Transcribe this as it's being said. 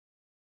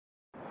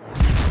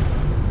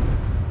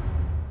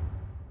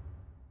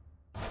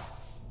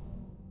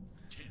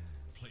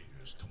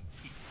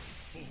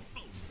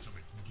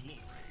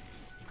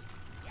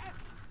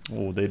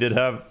Oh, they did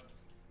have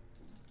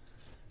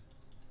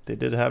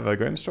a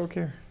Grimstroke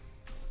here.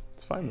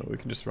 It's fine though, we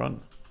can just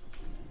run.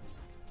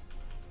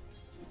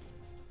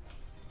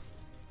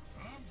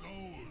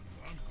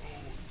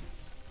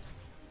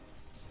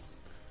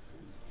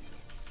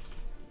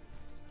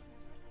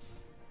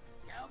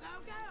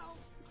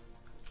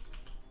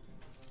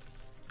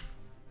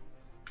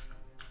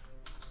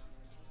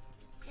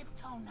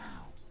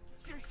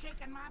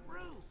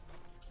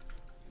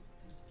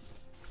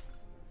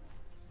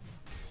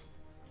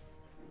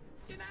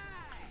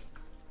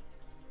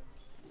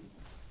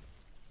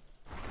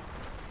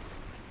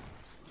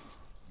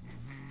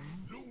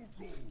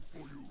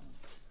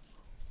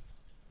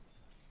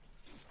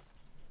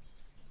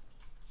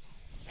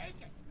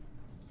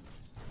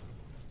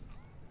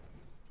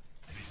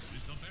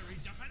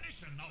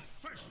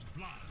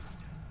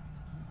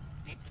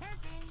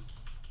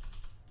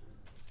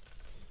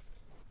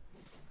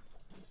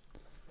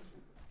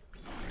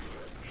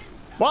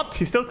 What?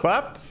 He still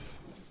clapped?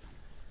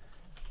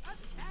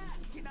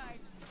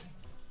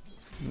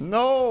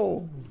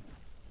 No.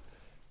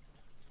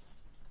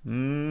 I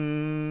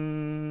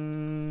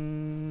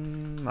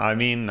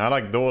mean, I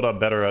like Dota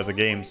better as a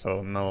game,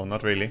 so no,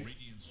 not really.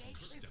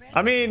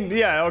 I mean,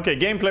 yeah, okay,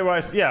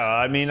 gameplay-wise, yeah,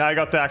 I mean, I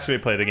got to actually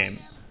play the game.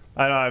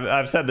 I know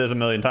I've said this a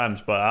million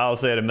times, but I'll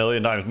say it a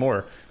million times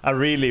more. I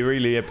really,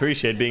 really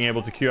appreciate being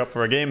able to queue up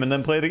for a game and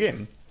then play the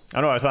game. I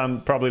know I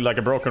sound probably like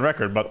a broken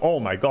record, but oh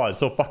my god, it's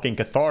so fucking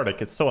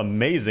cathartic. It's so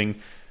amazing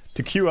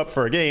to queue up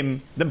for a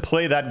game, then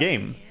play that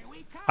game.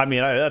 I mean,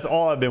 that's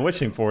all I've been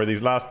wishing for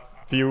these last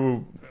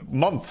few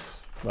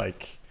months.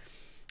 Like,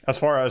 as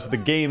far as the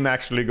game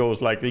actually goes,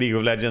 like League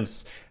of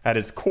Legends at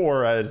its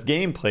core, at its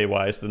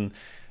gameplay-wise, then,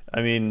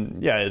 I mean,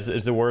 yeah,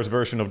 it's the worst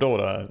version of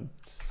Dota.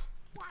 It's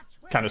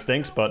kind of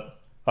stinks, but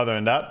other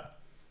than that,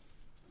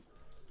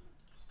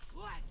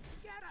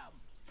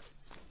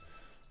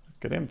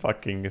 look at him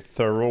fucking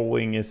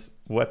throwing his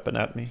weapon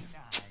at me.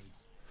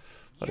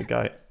 What a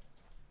guy.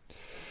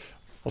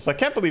 Also, I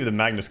can't believe that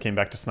Magnus came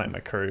back to snipe my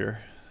courier.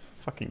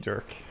 Fucking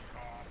jerk.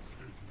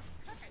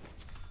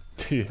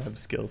 Do you have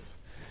skills?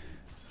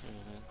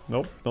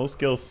 Nope, no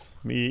skills.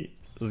 Me,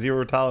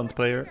 zero talent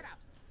player.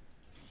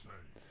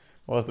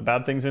 What was the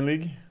bad things in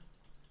League?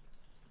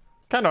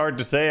 Kind of hard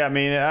to say. I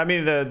mean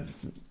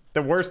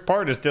the worst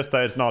part is just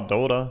that it's not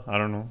Dota. I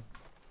don't know.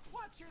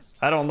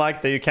 I don't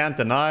like that you can't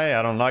deny.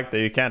 I don't like that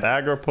you can't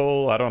aggro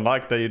pull. I don't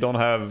like that you don't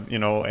have, you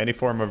know, any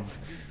form of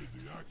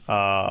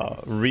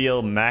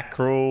real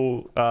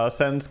macro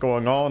sense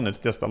going on. It's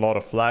just a lot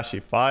of flashy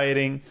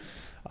fighting.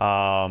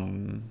 I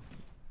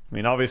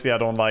mean, obviously I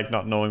don't like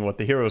not knowing what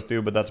the heroes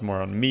do, but that's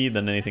more on me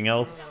than anything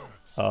else.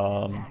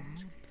 I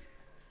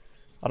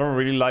don't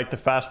really like the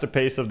faster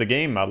pace of the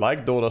game. I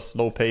like Dota's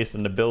slow pace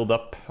and the build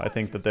up. I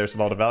think that there's a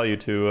lot of value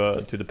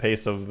to the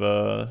pace of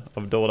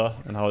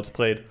Dota and how it's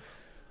played.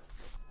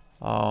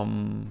 I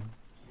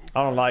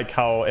don't like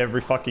how every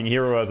fucking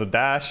hero has a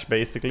dash,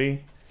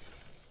 basically.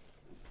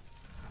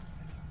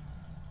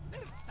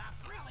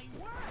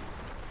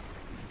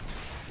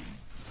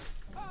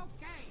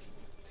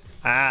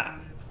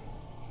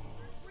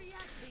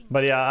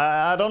 But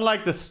yeah, I don't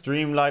like the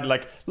streamlined,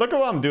 like, look at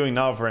what I'm doing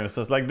now, for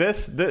instance. Like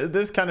this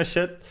kind of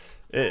shit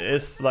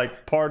is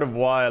like part of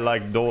why I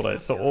like Dota.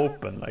 It's so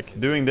open. Like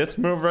doing this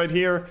move right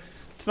here,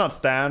 it's not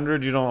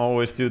standard, you don't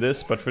always do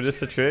this, but for this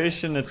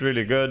situation, it's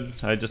really good.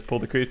 I just pull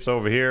the creeps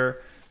over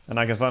here, and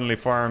I can suddenly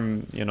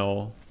farm, you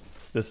know,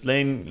 this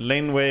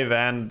lane wave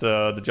and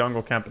the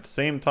jungle camp at the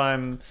same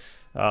time,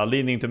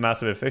 leading to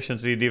massive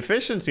efficiency. The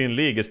efficiency in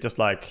League is just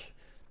like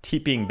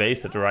TPing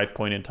base at the right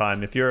point in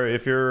time. If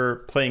you're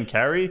playing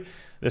carry,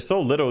 there's so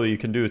little you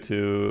can do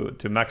to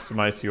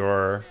maximize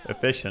your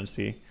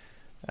efficiency,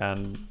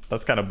 and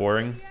that's kind of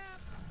boring.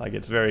 Like,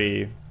 it's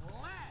very,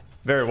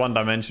 very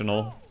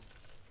one-dimensional.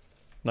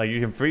 Like,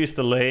 you can freeze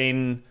the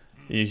lane,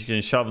 you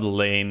can shove the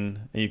lane,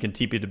 and you can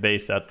TP the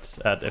base at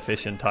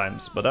efficient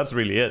times, but that's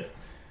really it.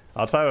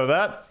 Outside of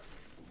that,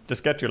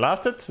 just get your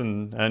last hits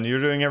and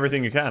you're doing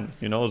everything you can.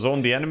 You know,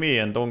 zone the enemy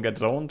and don't get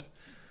zoned.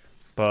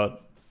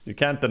 But you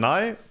can't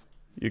deny,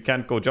 you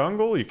can't go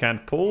jungle, you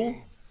can't pull,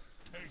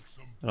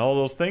 and all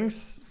those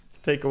things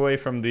take away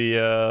from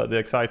the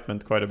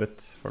excitement quite a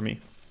bit for me.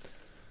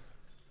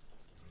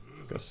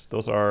 Because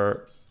those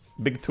are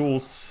big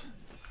tools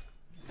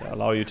that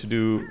allow you to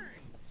do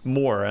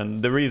more,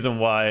 and the reason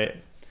why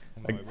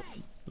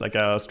like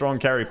a strong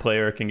carry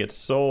player can get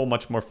so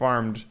much more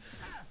farmed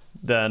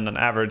than an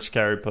average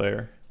carry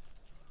player.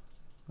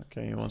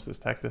 Okay, he wants to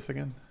stack this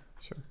again?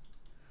 Sure.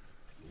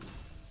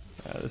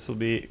 This will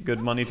be good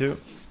money too.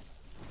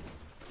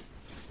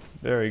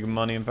 Very good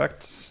money, in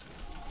fact.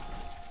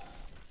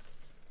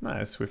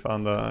 Nice, we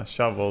found a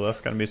shovel. That's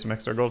gonna be some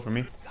extra gold for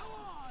me.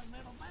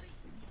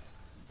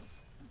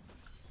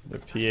 The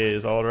PA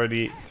is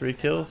already 3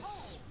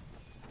 kills.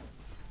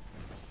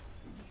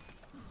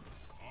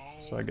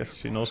 So I guess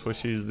she knows what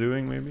she's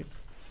doing, maybe.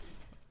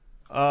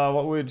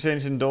 What would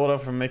change in Dota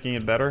for making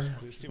it better?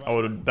 I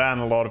would ban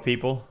a lot of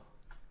people.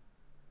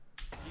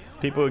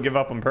 People who give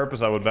up on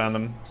purpose, I would ban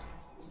them.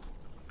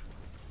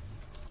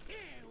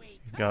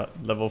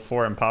 Got level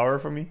 4 in power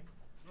for me.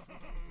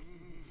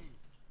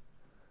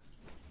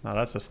 Now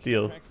that's a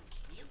steal.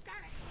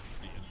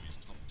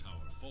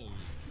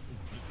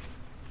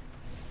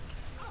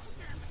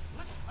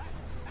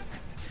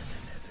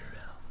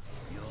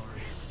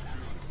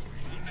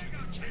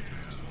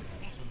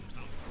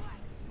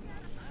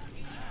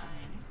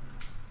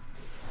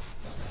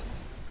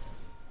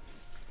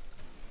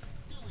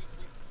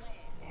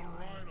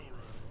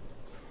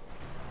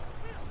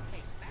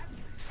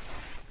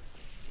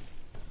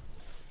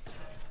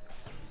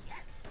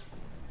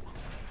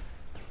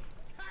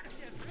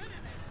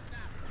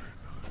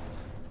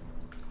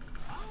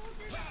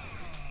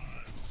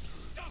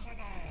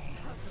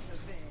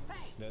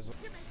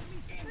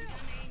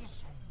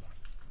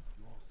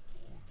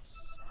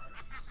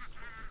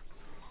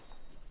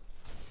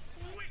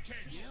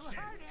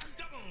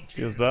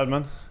 Feels bad,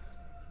 man.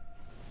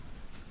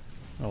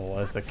 Oh,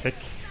 why is that kick?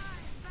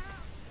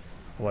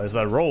 Why is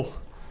that roll?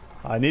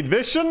 I need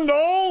vision!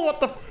 No! What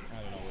the f— I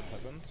don't know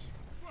what happened.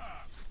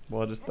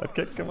 What is that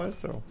kick? Am I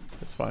still?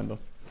 It's fine though.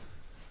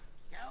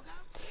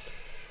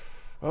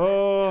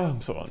 Oh,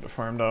 I'm so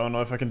underfarmed. I don't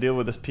know if I can deal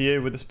with this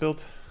PA with this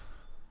build.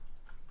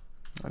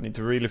 I need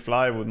to really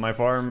fly with my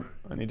farm.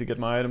 I need to get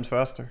my items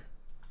faster.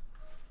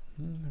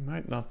 They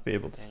might not be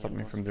able to stop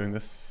me from doing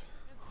this.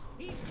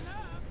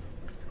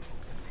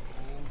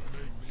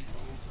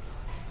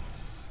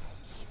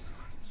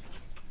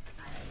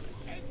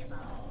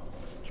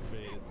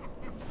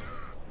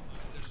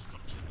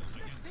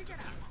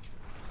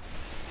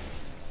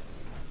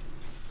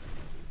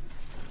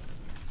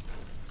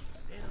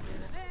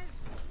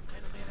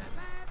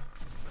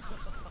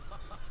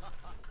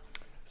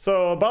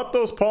 So about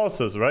those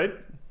pauses, right?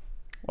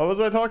 What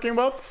was I talking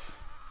about?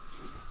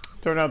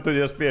 Turned out to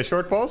just be a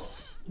short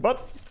pause,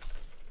 but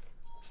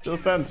still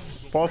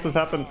stands. Pauses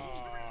happen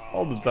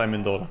all the time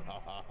in Dota.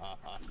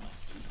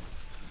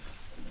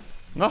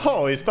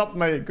 No, he stopped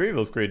my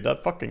Grievous Greed,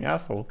 that fucking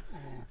asshole.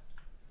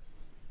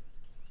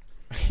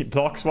 He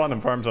blocks one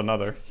and farms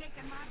another.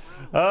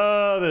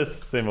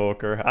 This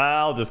invoker.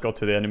 I'll just go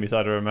to the enemy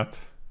side of the map.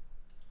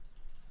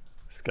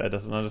 This guy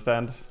doesn't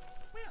understand.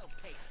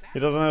 He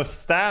doesn't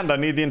understand, I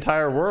need the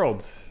entire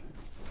world.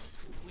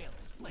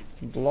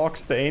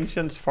 Blocks the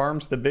ancients,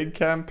 farms the big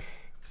camp.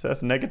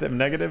 Says negative,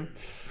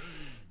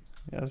 negative.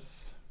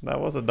 Yes, that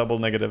was a double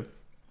negative.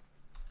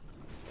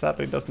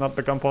 Sadly, does not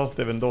become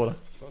positive in Dota.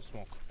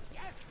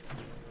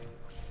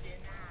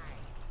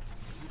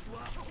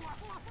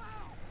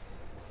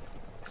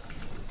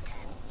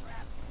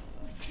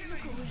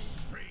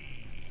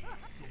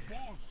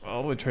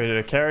 Well, we traded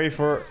a carry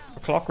for a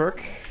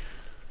clockwork.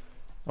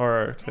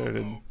 Or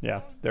traded, yeah,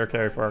 their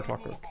carry for our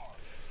clockwork.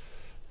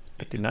 It's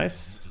pretty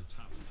nice.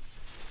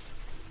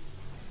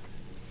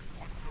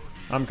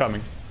 I'm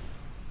coming.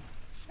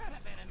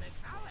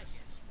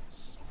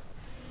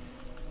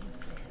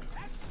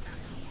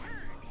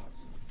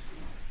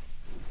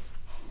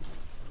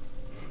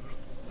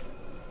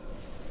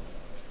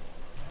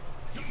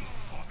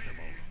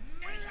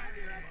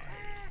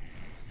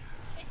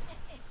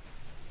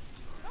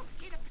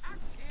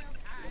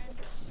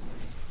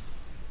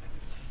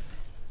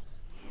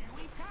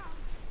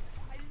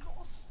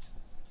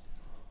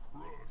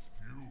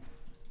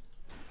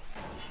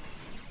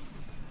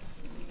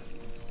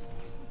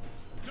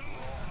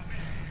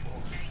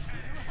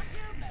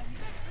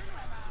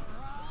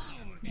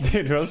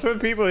 Dude, what's with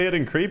people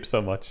hitting creep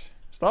so much?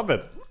 Stop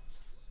it.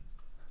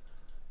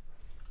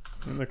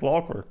 In the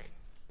clockwork.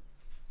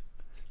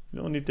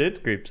 You don't need to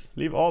hit creeps.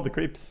 Leave all the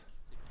creeps.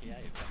 Yeah,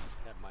 you can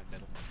have my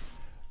middle.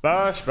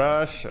 Bash,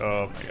 bash.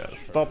 Oh my god,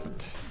 stop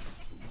it.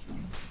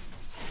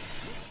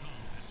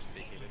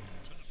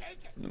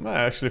 Am I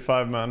actually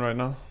 5-man right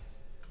now?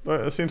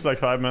 It seems like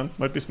 5-man.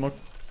 Might be smoke.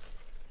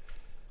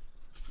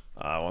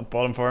 I want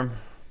bottom farm.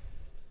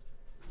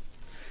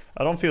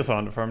 I don't feel so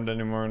underfarmed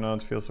anymore now.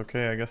 It feels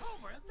okay, I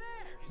guess.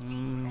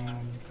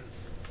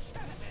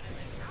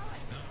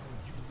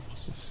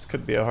 This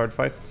could be a hard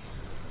fight.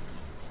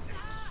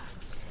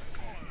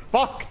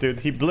 Fuck,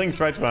 dude. He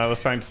blinked right when I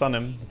was trying to stun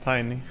him.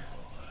 Tiny.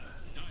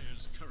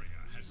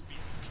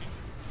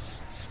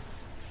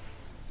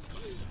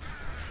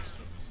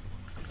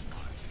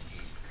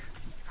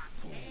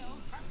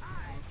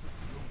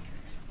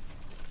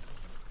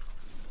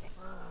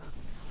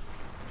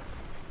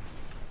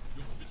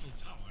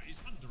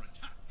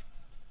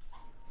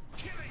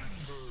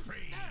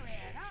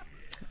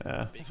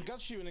 Yeah. I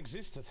forgot she even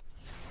existed.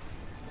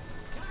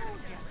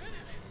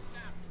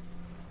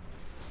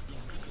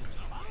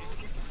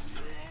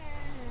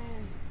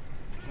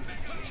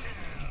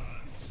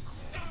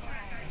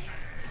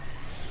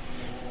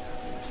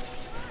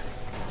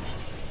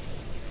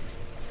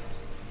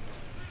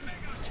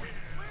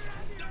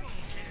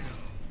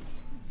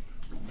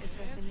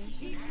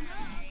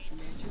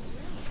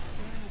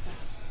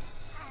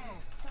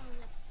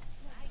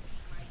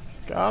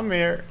 Come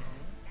here.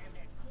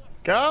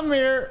 Come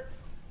here.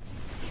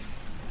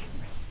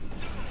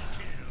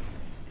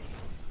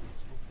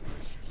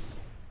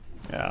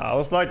 Yeah, I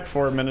was like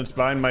 4 minutes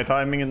behind my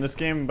timing in this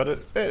game, but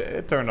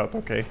it turned out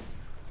okay.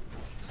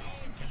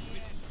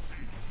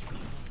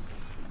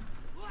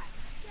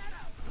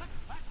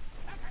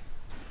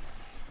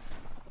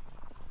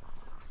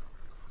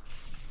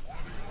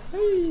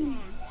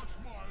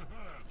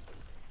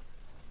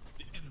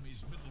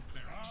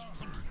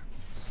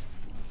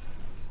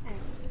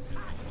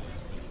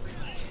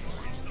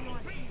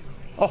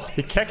 Oh,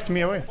 he kicked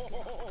me away.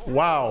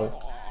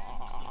 Wow.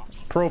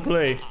 Pro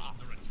play.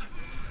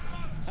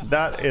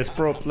 That is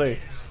pro play.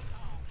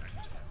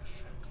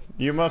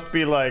 You must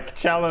be like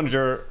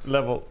challenger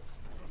level.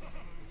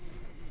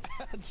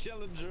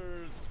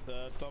 Challenger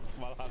top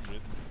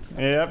 100.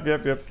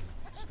 Yep.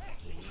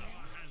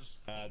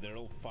 They're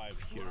all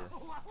 5 here.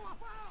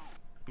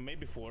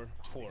 Maybe 4.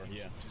 4,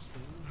 yeah.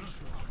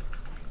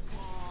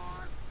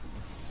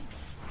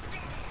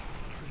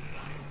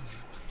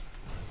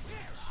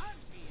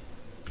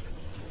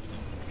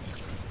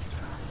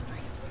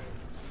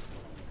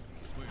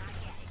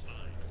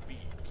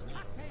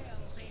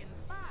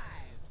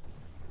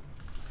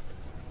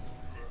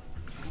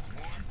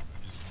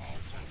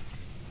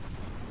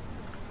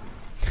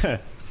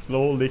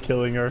 Slowly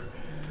killing her.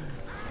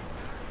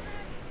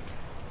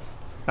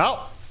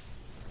 Ow!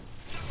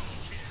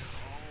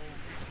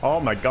 Oh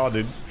my god,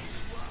 dude.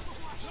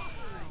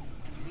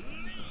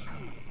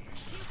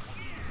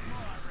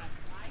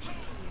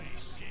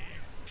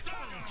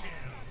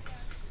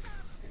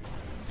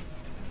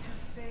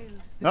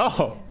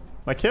 Oh,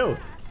 my kill.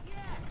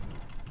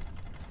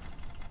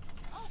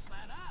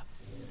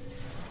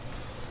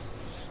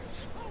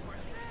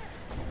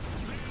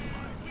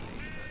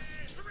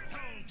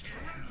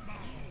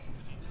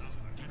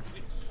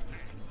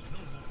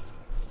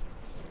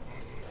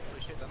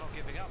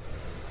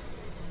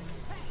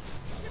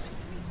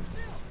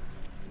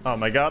 Oh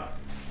my god.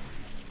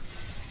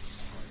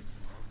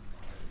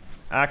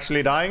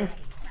 Actually dying?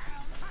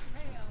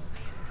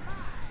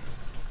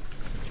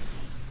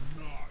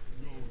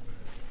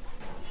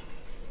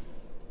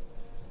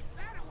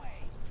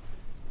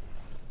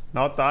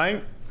 Not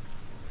dying.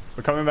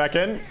 We're coming back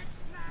in.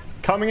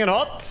 Coming in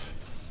hot.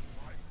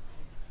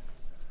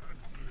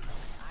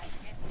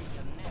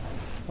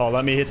 Oh,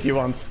 let me hit you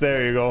once.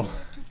 There you go.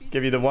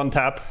 Give you the one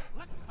tap.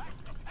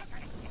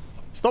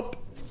 Stop.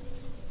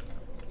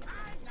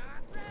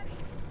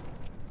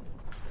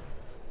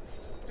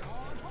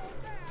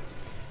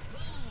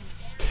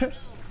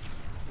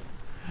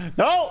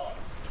 No!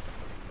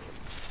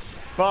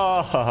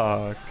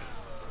 Fuck.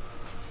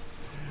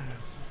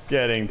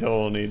 Getting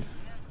tonied.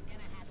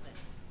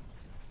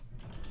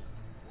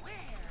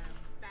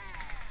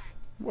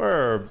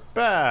 We're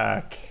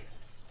back.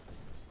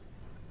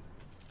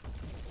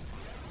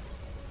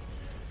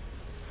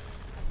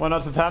 Why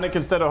not Satanic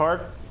instead of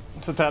Heart?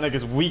 Satanic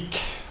is weak,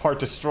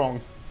 Heart is strong.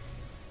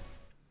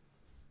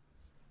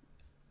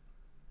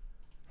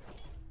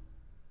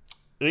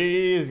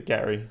 Please,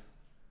 Gary.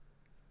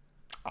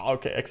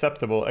 Okay,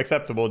 acceptable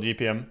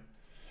GPM.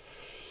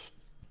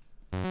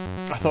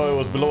 I thought it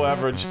was below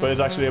average, but it's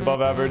actually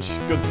above average.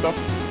 Good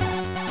stuff.